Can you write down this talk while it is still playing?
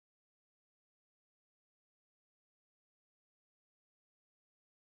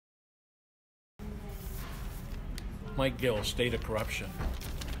Mike Gill, State of Corruption.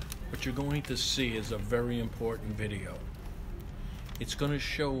 What you're going to see is a very important video. It's going to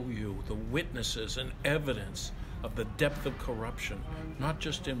show you the witnesses and evidence of the depth of corruption, not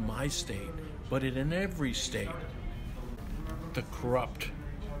just in my state, but in every state. The corrupt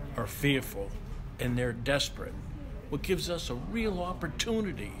are fearful and they're desperate. What gives us a real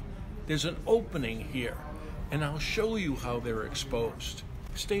opportunity. There's an opening here, and I'll show you how they're exposed.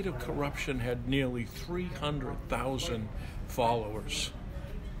 State of Corruption had nearly 300,000 followers.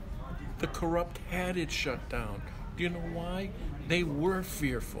 The corrupt had it shut down. Do you know why? They were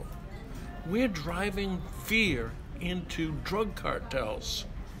fearful. We're driving fear into drug cartels.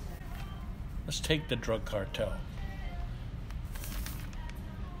 Let's take the drug cartel.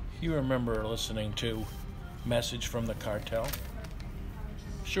 You remember listening to Message from the Cartel?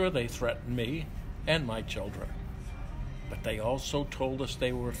 Sure, they threatened me and my children, but they also told us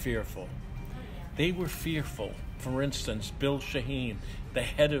they were fearful. They were fearful. For instance, Bill Shaheen, the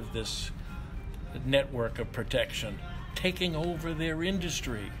head of this network of protection, taking over their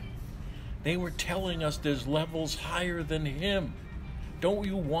industry. They were telling us there's levels higher than him. Don't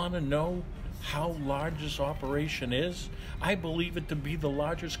you want to know how large this operation is? I believe it to be the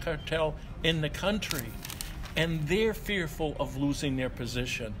largest cartel in the country. And they're fearful of losing their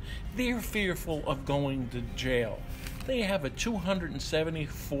position. They're fearful of going to jail. They have a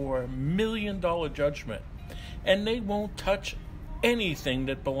 $274 million judgment, and they won't touch anything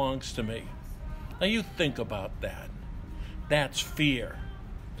that belongs to me. Now you think about that. That's fear.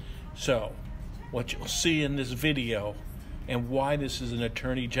 So, what you'll see in this video, and why this is an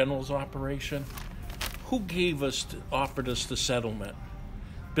Attorney General's operation, who offered us the settlement?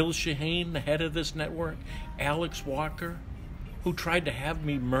 Bill Shaheen, the head of this network, Alex Walker, who tried to have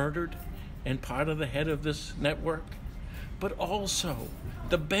me murdered and part of the head of this network, but also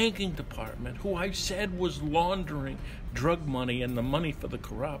the banking department, who I said was laundering drug money and the money for the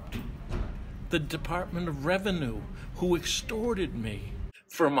corrupt, the Department of Revenue, who extorted me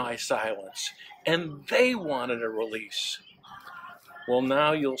for my silence, and they wanted a release. Well,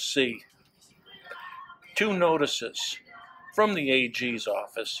 now you'll see 2 notices from the AG's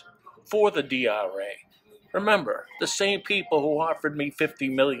office for the DRA. Remember, the same people who offered me $50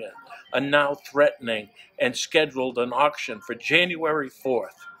 million are now threatening and scheduled an auction for January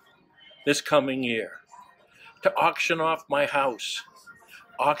 4th, this coming year, to auction off my house,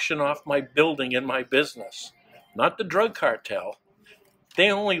 auction off my building and my business. Not the drug cartel.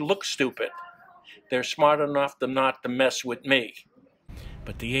 They only look stupid. They're smart enough not to mess with me.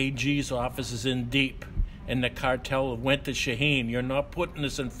 But the AG's office is in deep. And the cartel went to Shaheen. You're not putting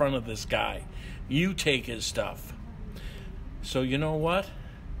this in front of this guy. You take his stuff. So you know what?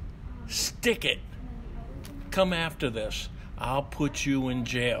 Stick it. Come after this. I'll put you in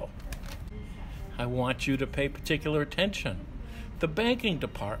jail. I want you to pay particular attention. The banking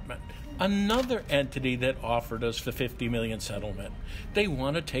department, another entity that offered us the $50 million settlement. They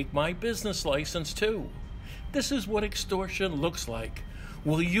want to take my business license too. This is what extortion looks like.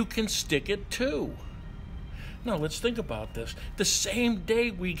 Well, you can stick it too. Now, let's think about this. The same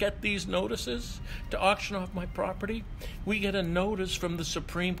day we get these notices to auction off my property, we get a notice from the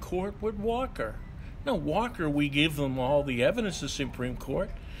Supreme Court with Walker. Now, Walker, we give them all the evidence to the Supreme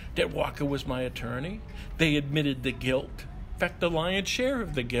Court that Walker was my attorney. They admitted the guilt. In fact, the lion's share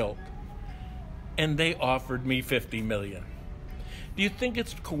of the guilt. And they offered me $50 million. Do you think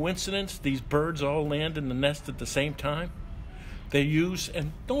it's coincidence these birds all land in the nest at the same time? They use,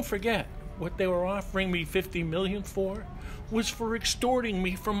 and don't forget, what they were offering me $50 million for was for extorting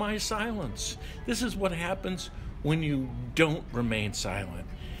me for my silence. This is what happens when you don't remain silent.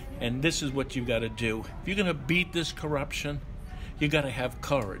 And this is what you got to do. If you're going to beat this corruption, you got to have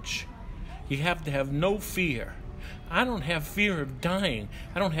courage. You have to have no fear. I don't have fear of dying.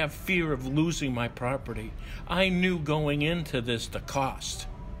 I don't have fear of losing my property. I knew going into this the cost.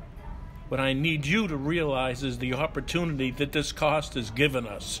 What I need you to realize is the opportunity that this cost has given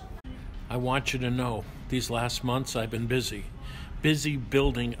us. I want you to know, these last months I've been busy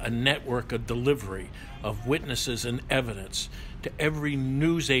building a network of delivery of witnesses and evidence to every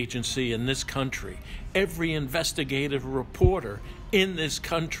news agency in this country, every investigative reporter in this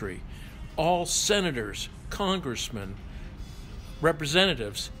country, all senators, congressmen,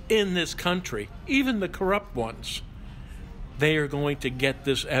 representatives in this country, even the corrupt ones. They are going to get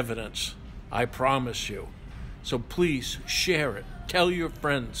this evidence, I promise you. So please share it. Tell your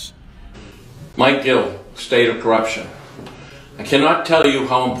friends. Mike Gill, State of Corruption. I cannot tell you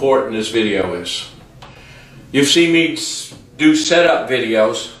how important this video is. You've seen me do setup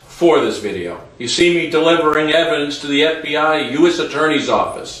videos for this video. You see me delivering evidence to the FBI, U.S. Attorney's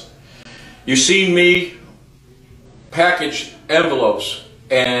Office. You've seen me packaged envelopes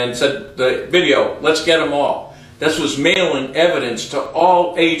and said, the video, let's get them all. This was mailing evidence to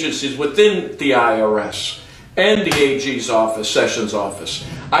all agencies within the IRS and the AG's office, Sessions office.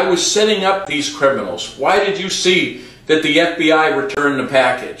 I was setting up these criminals. Why did you see that the FBI returned the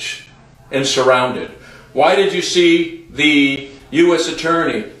package and surrounded? Why did you see the U.S.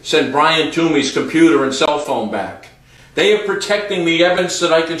 Attorney send Brian Toomey's computer and cell phone back? They are protecting the evidence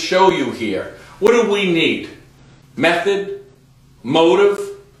that I can show you here. What do we need? Method? Motive?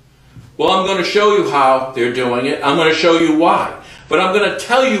 Well, I'm going to show you how they're doing it. I'm going to show you why. But I'm going to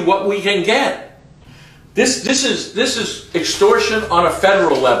tell you what we can get. This is extortion on a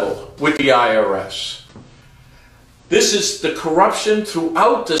federal level with the IRS. This is the corruption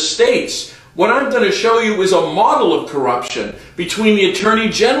throughout the states. What I'm going to show you is a model of corruption between the Attorney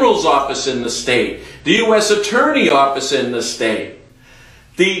General's office in the state, the U.S. Attorney office in the state,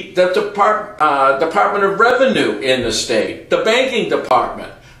 the Department of Revenue in the state, the banking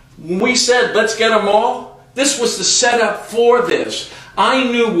department. When we said, let's get them all, this was the setup for this. I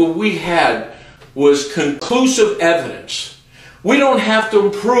knew what we had was conclusive evidence. We don't have to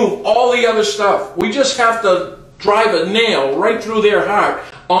prove all the other stuff. We just have to drive a nail right through their heart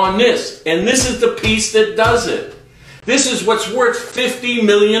on this. And this is the piece that does it. This is what's worth $50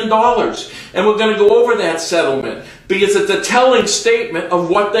 million. And we're going to go over that settlement because it's a telling statement of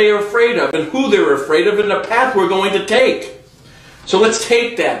what they are afraid of and who they're afraid of and the path we're going to take. So let's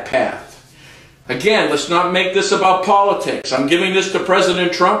take that path. Again, let's not make this about politics. I'm giving this to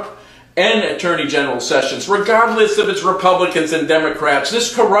President Trump and Attorney General Sessions, regardless if it's Republicans and Democrats.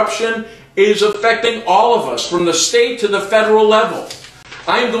 This corruption is affecting all of us from the state to the federal level.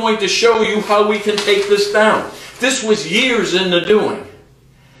 I'm going to show you how we can take this down. This was years in the doing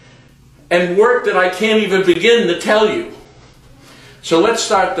and work that I can't even begin to tell you. So let's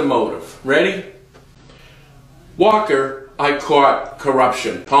start the motive. Ready? Walker, I caught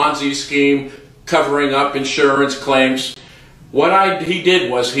corruption, Ponzi scheme, covering up insurance claims. What he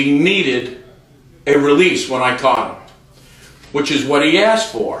did was he needed a release when I caught him, which is what he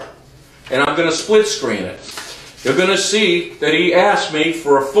asked for. And I'm going to split screen it. You're going to see that he asked me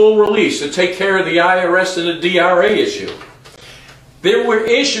for a full release to take care of the IRS and the DRA issue. There were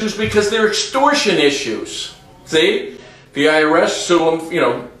issues because they're extortion issues. See? The IRS sue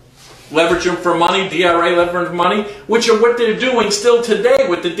them, leverage them for money, DRA leverage for money, which are what they're doing still today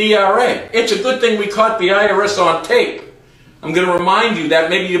with the DRA. It's a good thing we caught the IRS on tape. I'm going to remind you that.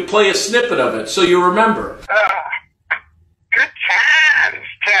 Maybe you play a snippet of it so you remember. Good times,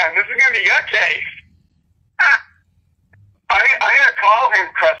 Tim. This is going to be your case. I'm going to call him,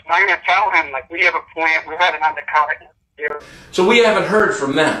 Chris, and I'm going to tell him, we have a plan. We've had an undercover here. So we haven't heard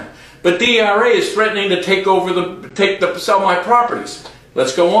from them. But DRA is threatening to sell my properties.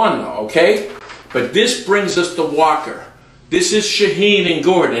 Let's go on now, okay? But this brings us to Walker. This is Shaheen and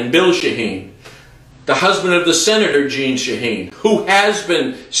Gordon and Bill Shaheen, the husband of the Senator Jean Shaheen, who has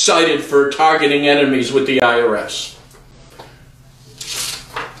been cited for targeting enemies with the IRS.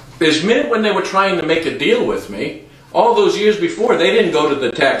 This minute when they were trying to make a deal with me, all those years before, they didn't go to the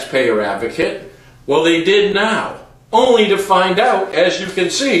taxpayer advocate. Well, they did now, only to find out, as you can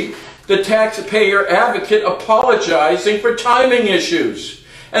see, the taxpayer advocate apologizing for timing issues.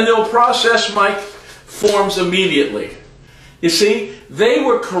 And they'll process my forms immediately. You see, they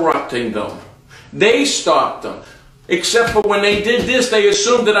were corrupting them. They stopped them. Except for when they did this, they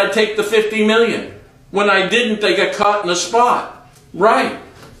assumed that I'd take the $50 million. When I didn't, they got caught in the spot. Right.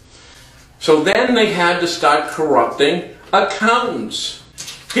 So then they had to start corrupting accountants.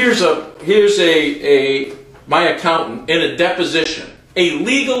 Here's my accountant in a deposition, a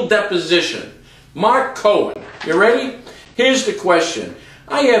legal deposition. Mark Cohen. You ready? Here's the question.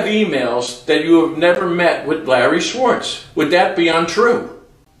 I have emails that you have never met with Larry Schwartz. Would that be untrue?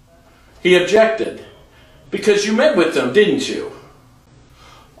 He objected. Because you met with them, didn't you?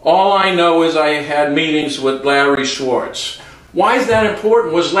 All I know is I had meetings with Larry Schwartz. Why is that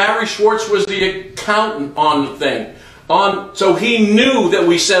important? Was Larry Schwartz was the accountant on the thing. So he knew that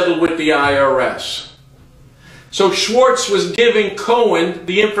we settled with the IRS. So Schwartz was giving Cohen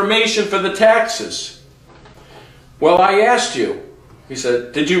the information for the taxes. Well, I asked you. He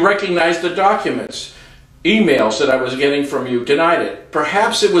said, did you recognize the documents? Emails that I was getting from you denied it.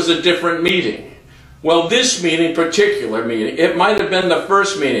 Perhaps it was a different meeting. Well, this meeting, particular meeting, it might have been the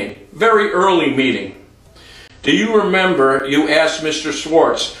first meeting, very early meeting. Do you remember you asked Mr.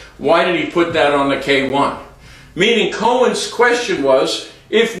 Schwartz, why did he put that on the K1? Meaning Cohen's question was,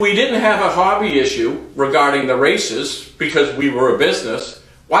 if we didn't have a hobby issue regarding the races, because we were a business,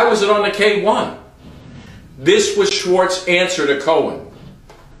 why was it on the K1? This was Schwartz's answer to Cohen.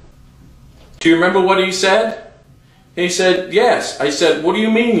 Do you remember what he said? He said, yes. I said, what do you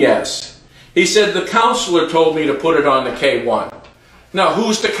mean, yes? He said, the counselor told me to put it on the K1. Now,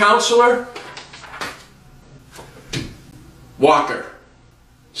 who's the counselor? Walker.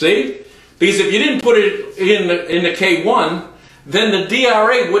 See? Because if you didn't put it in the K1, then the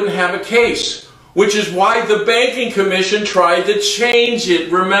DRA wouldn't have a case, which is why the Banking Commission tried to change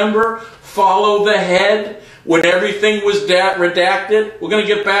it. Remember? Follow the head when everything was redacted. We're going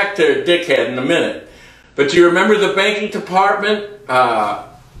to get back to Dickhead in a minute. But do you remember the banking department,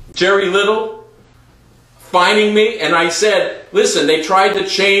 Jerry Little, finding me? And I said, listen, they tried to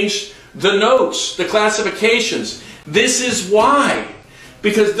change the notes, the classifications. This is why.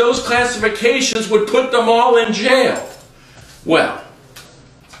 Because those classifications would put them all in jail. Well,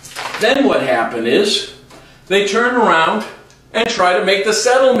 then what happened is they turn around and try to make the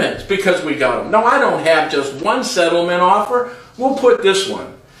settlements because we got them. No, I don't have just one settlement offer. We'll put this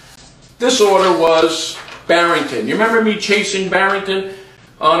one. This order was Barrington. You remember me chasing Barrington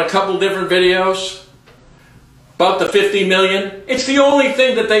on a couple different videos about the $50 million? It's the only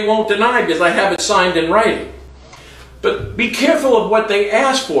thing that they won't deny because I have it signed in writing. But be careful of what they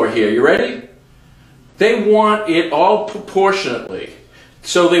ask for here. You ready? They want it all proportionately.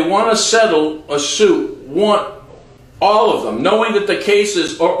 So they want to settle a suit, want all of them, knowing that the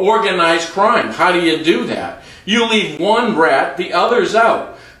cases are organized crime. How do you do that? You leave one rat, the others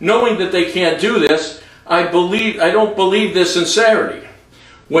out. Knowing that they can't do this, I don't believe their sincerity.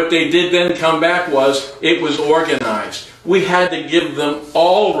 What they did then come back was, it was organized. We had to give them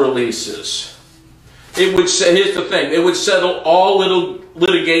all releases. It would say, here's the thing, it would settle all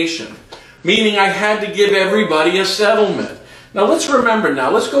litigation. Meaning I had to give everybody a settlement. Now let's remember now,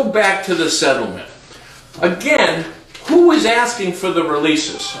 let's go back to the settlement. Again, who was asking for the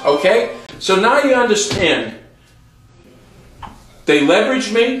releases, okay? So now you understand, they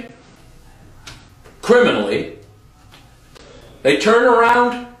leveraged me criminally. They turned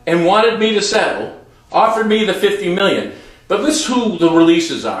around and wanted me to settle, offered me the $50 million. But listen who the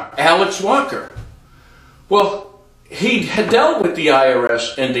releases are. Alex Walker. Well, he had dealt with the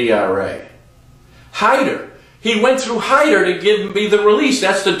IRS and DRA. Hyder. He went through Hyder to give me the release.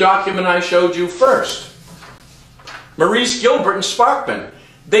 That's the document I showed you first. Maurice Gilbert and Sparkman.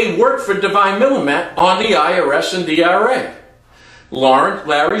 They worked for Divine Millimet on the IRS and DRA.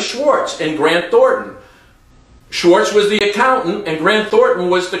 Larry Schwartz and Grant Thornton. Schwartz was the accountant and Grant Thornton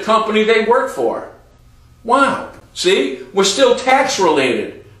was the company they worked for. Wow. See? We're still tax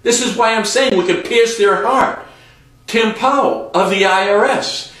related. This is why I'm saying we could pierce their heart. Tim Powell of the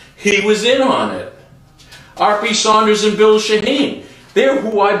IRS. He was in on it. R.P. Saunders and Bill Shaheen. They're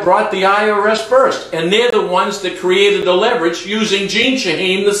who I brought the IRS first. And they're the ones that created the leverage using Gene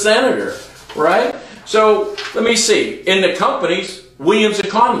Shaheen, the senator. Right? So, let me see. In the companies, Williams and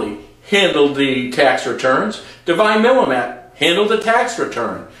Conley handled the tax returns. Divine Millimet handled the tax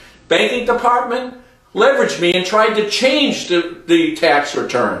return. Banking department leveraged me and tried to change the tax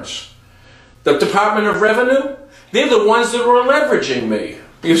returns. The Department of Revenue, they're the ones that were leveraging me.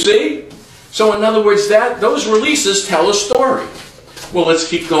 You see? So in other words, those releases tell a story. Well, let's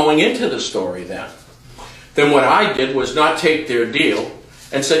keep going into the story then. Then what I did was not take their deal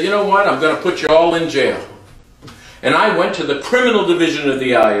and said, you know what, I'm going to put you all in jail. And I went to the criminal division of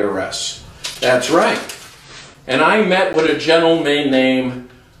the IRS. That's right. And I met with a gentleman named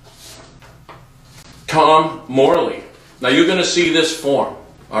Tom Morley. Now you're going to see this form,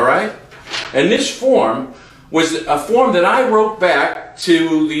 all right? And this form was a form that I wrote back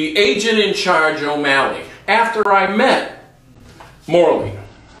to the agent in charge, O'Malley, after I met Morley.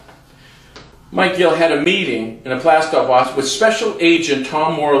 Mike Gill had a meeting in a Plastoff office with Special Agent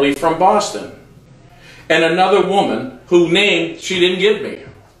Tom Morley from Boston and another woman who named she didn't give me.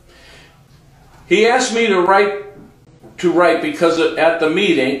 He asked me to write because at the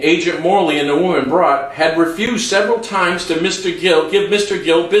meeting, Agent Morley and the woman brought had refused several times to give Mr.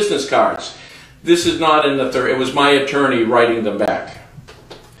 Gill business cards. This is not in the third, it was my attorney writing them back.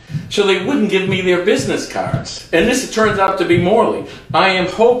 So they wouldn't give me their business cards. And this turns out to be Morley. I am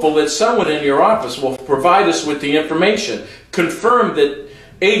hopeful that someone in your office will provide us with the information. Confirm that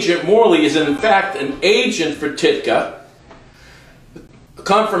Agent Morley is in fact an agent for Titka.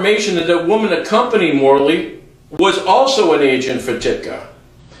 Confirmation that the woman accompanying Morley was also an agent for Titka.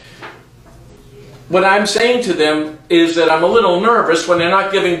 What I'm saying to them is that I'm a little nervous when they're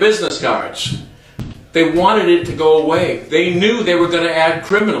not giving business cards. They wanted it to go away. They knew they were going to add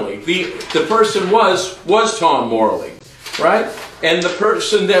criminally. The person was Tom Morley, right? And the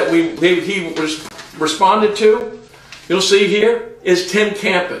person that he responded to, you'll see here, is Tim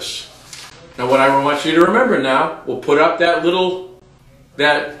Campus. Now what I want you to remember now, we'll put up that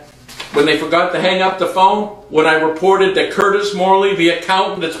When they forgot to hang up the phone, when I reported that Curtis Morley, the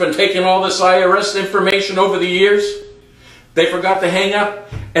accountant that's been taking all this IRS information over the years, they forgot to hang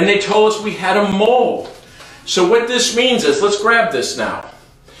up, and they told us we had a mole. So what this means is, let's grab this now.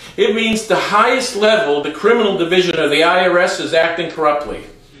 It means the highest level, the criminal division of the IRS, is acting corruptly.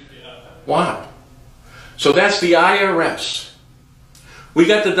 Wow. So that's the IRS. We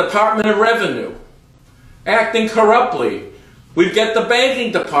got the Department of Revenue acting corruptly. We've got the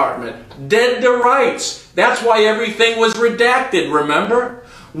banking department dead to rights. That's why everything was redacted, remember?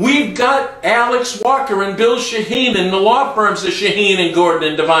 We've got Alex Walker and Bill Shaheen and the law firms of Shaheen and Gordon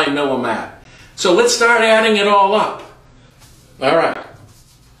and Divine Millimat. So let's start adding it all up. All right.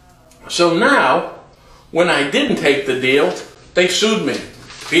 So now, when I didn't take the deal, they sued me.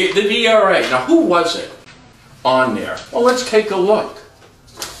 The DRA. Now, who was it on there? Well, let's take a look.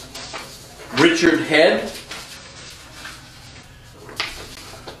 Richard Head,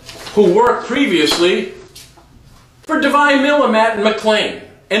 who worked previously for Divine Millimat and McLean.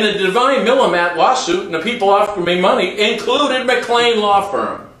 And the Divine Millimat lawsuit and the people offering me money included McLean Law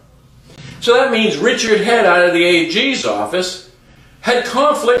Firm. So that means Richard Head out of the AG's office had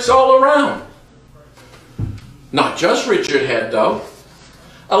conflicts all around. Not just Richard Head, though.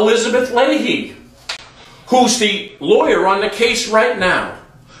 Elizabeth Leahy, who's the lawyer on the case right now,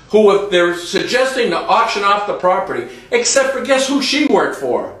 who, if they're suggesting to auction off the property, except for guess who she worked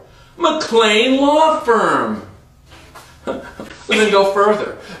for? McLean Law Firm. Let me go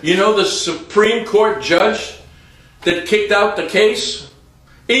further. You know the Supreme Court judge that kicked out the case?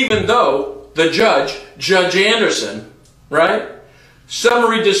 Even though the judge, Judge Anderson, right?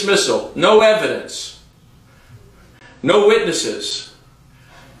 Summary dismissal, no evidence, no witnesses.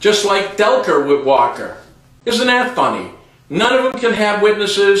 Just like Delker with Walker. Isn't that funny? None of them can have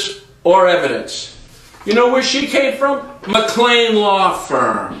witnesses or evidence. You know where she came from? McLean Law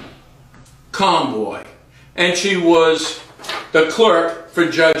Firm. Convoy. And she was the clerk for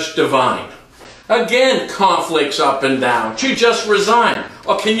Judge Divine. Again, conflicts up and down. She just resigned.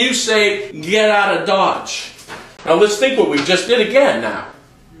 Or can you say, get out of Dodge? Now let's think what we just did again now.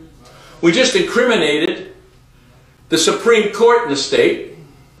 We just incriminated the Supreme Court in the state.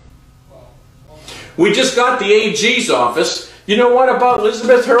 We just got the AG's office. You know what about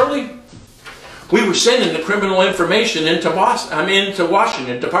Elizabeth Hurley? We were sending the criminal information into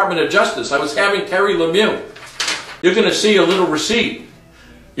Washington, Department of Justice. I was having Terry Lemieux. You're going to see a little receipt.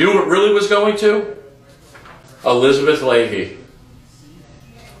 You know what really was going to? Elizabeth Leahy.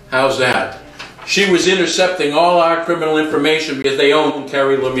 How's that? She was intercepting all our criminal information because they owned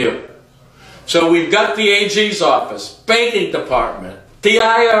Terry Lemieux. So we've got the AG's office, banking department, the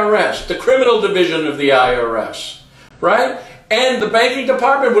IRS, the criminal division of the IRS, right? And the banking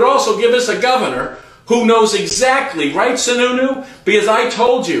department would also give us a governor who knows exactly, right, Sununu? Because I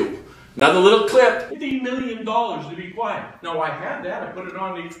told you, another little clip, $50 million to be quiet. No, I had that. I put it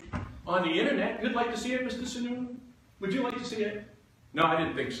on the internet. You'd like to see it, Mr. Sununu? Would you like to see it? No, I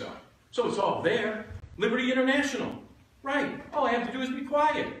didn't think so. So it's all there. Liberty International. Right. All I have to do is be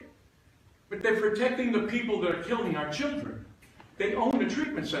quiet. But they're protecting the people that are killing our children. They own the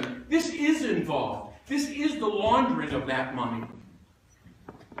treatment center. This is involved. This is the laundering of that money.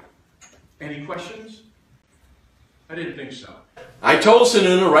 Any questions? I didn't think so. I told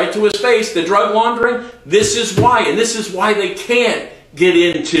Sununu right to his face, the drug laundering, this is why. And this is why they can't get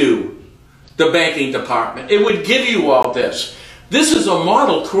into the banking department. It would give you all this. This is a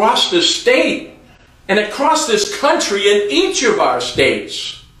model across the state and across this country in each of our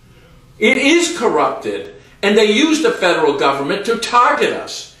states. It is corrupted. And they use the federal government to target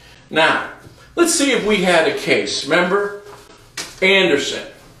us. Now, let's see if we had a case. Remember? Anderson.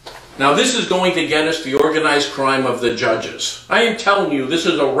 Now, this is going to get us the organized crime of the judges. I am telling you, this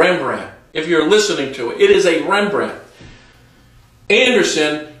is a Rembrandt. If you're listening to it, it is a Rembrandt.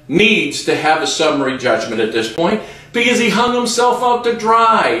 Anderson needs to have a summary judgment at this point because he hung himself out to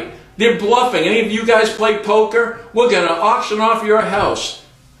dry. They're bluffing. Any of you guys play poker? We're going to auction off your house.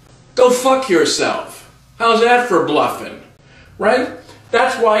 Go fuck yourself. How's that for bluffing? Right?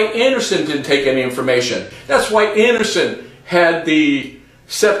 That's why Anderson didn't take any information. That's why Anderson had the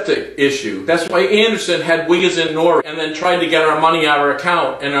septic issue. That's why Anderson had Wiggins and Nori and then tried to get our money out of our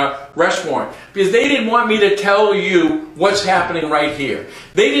account and a arrest warrant. Because they didn't want me to tell you what's happening right here.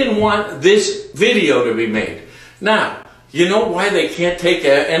 They didn't want this video to be made. Now, you know why they can't take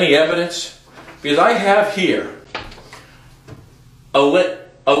any evidence? Because I have here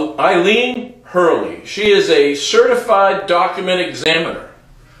Eileen Hurley. She is a certified document examiner.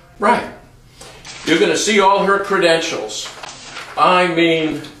 Right. You're going to see all her credentials. I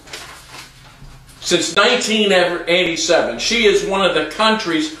mean, since 1987, she is one of the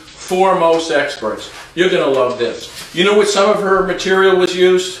country's foremost experts. You're going to love this. You know what some of her material was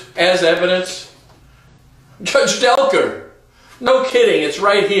used as evidence? Judge Delker. No kidding, it's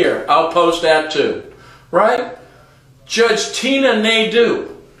right here. I'll post that too. Right? Judge Tina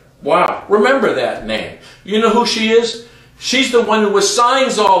Naidoo. Wow, remember that name. You know who she is? She's the one who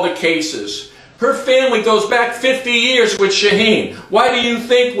assigns all the cases. Her family goes back 50 years with Shaheen. Why do you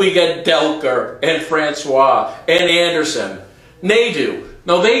think we get Delker and Francois and Anderson? Naidoo.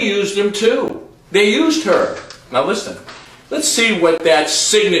 No, they used him too. They used her. Now listen, let's see what that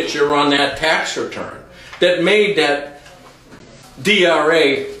signature on that tax return that made that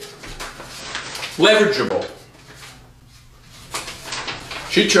DRA leverageable.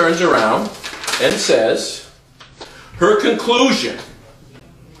 She turns around and says, her conclusion,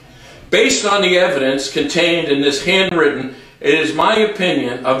 based on the evidence contained in this handwritten, it is my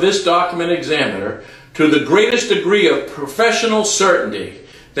opinion of this document examiner, to the greatest degree of professional certainty,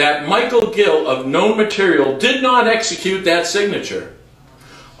 that Michael Gill of known material did not execute that signature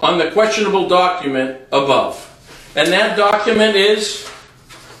on the questionable document above. And that document is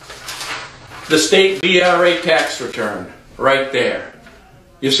the state DRA tax return, right there.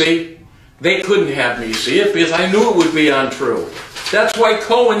 You see, they couldn't have me see it because I knew it would be untrue. That's why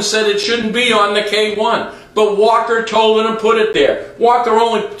Cohen said it shouldn't be on the K1. But Walker told him to put it there. Walker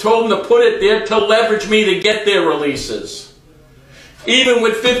only told him to put it there to leverage me to get their releases. Even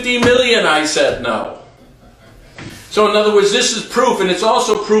with $50 million, I said no. So in other words, this is proof, and it's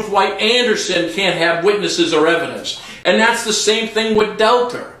also proof why Anderson can't have witnesses or evidence. And that's the same thing with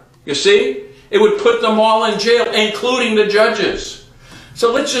Delker. You see? It would put them all in jail, including the judges.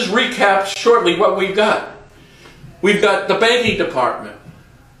 So let's just recap shortly what we've got. We've got the banking department.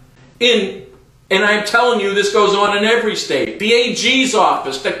 And I'm telling you, this goes on in every state. The AG's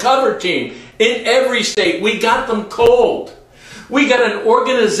office, the cover team, in every state. We got them cold. We got an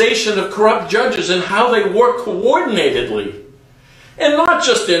organization of corrupt judges and how they work coordinatedly. And not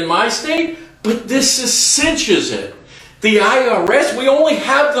just in my state, but this is cinches it. The IRS, we only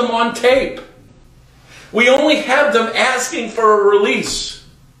have them on tape. We only have them asking for a release.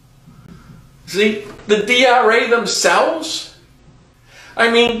 See, the DRA themselves? I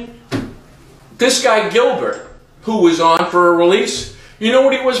mean, this guy Gilbert, who was on for a release, you know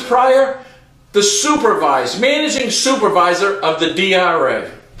what he was prior? The managing supervisor of the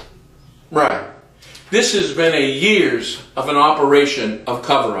DRA. Right. This has been a years of an operation of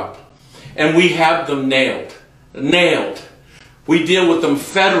cover-up. And we have them nailed. Nailed. We deal with them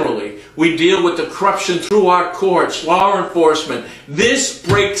federally. We deal with the corruption through our courts, law enforcement. This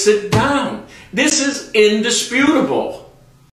breaks it down. This is indisputable.